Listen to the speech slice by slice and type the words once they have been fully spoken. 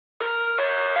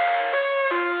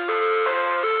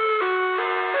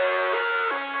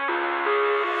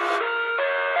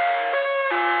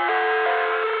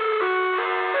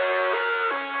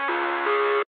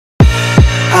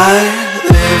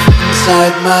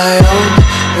my own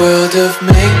world of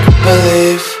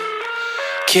make-believe.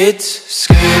 Kids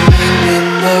screaming in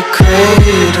the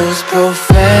cradles,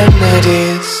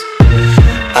 profanities.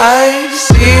 I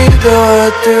see the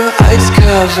world through eyes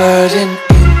covered in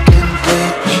ink and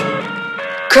bleach.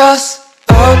 Cross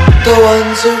out the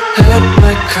ones who heard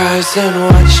my cries and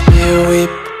watched me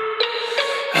weep.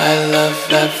 I love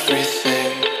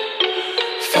everything.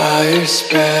 Fire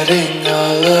spreading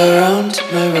all around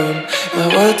my room. My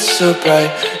world's so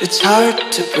bright, it's hard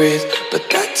to breathe, but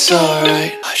that's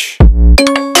alright. Hush.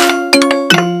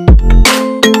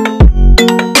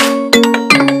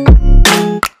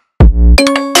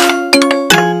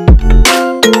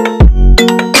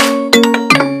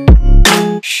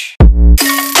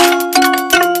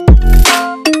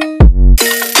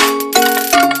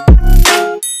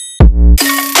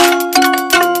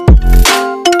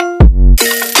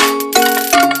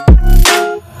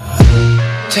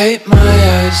 Tape my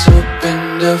eyes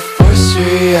open to force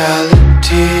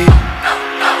reality.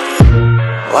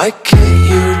 Why can't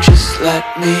you just let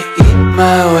me eat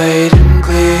my weight in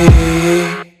glee?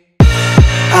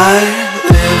 I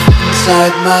live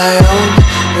inside my own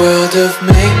world of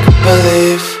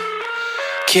make-believe.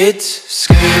 Kids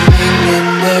screaming in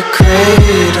their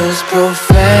cradles,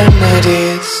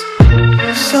 profanities.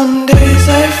 Some days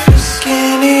I feel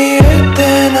skinnier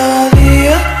than all the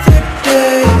other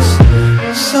days.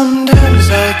 Sometimes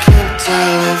I can't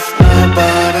tell if my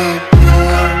body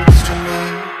belongs to me.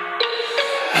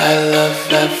 I love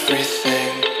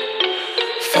everything.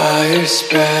 Fire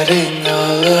spreading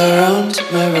all around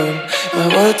my room. My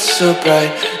world's so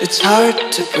bright, it's hard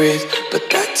to breathe, but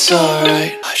that's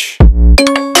alright. Hush.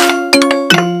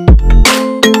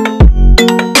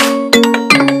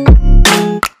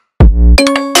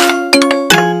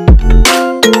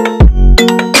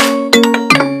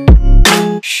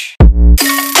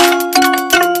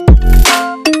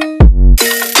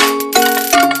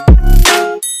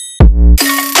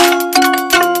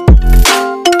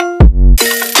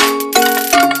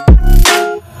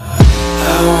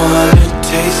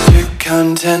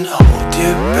 Content, hold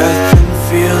your breath and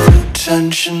feel the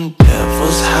tension.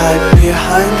 Devils hide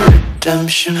behind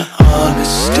redemption.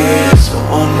 Honesty is a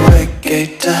one-way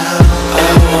gate to hell. I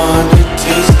wanna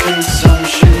taste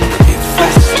consumption.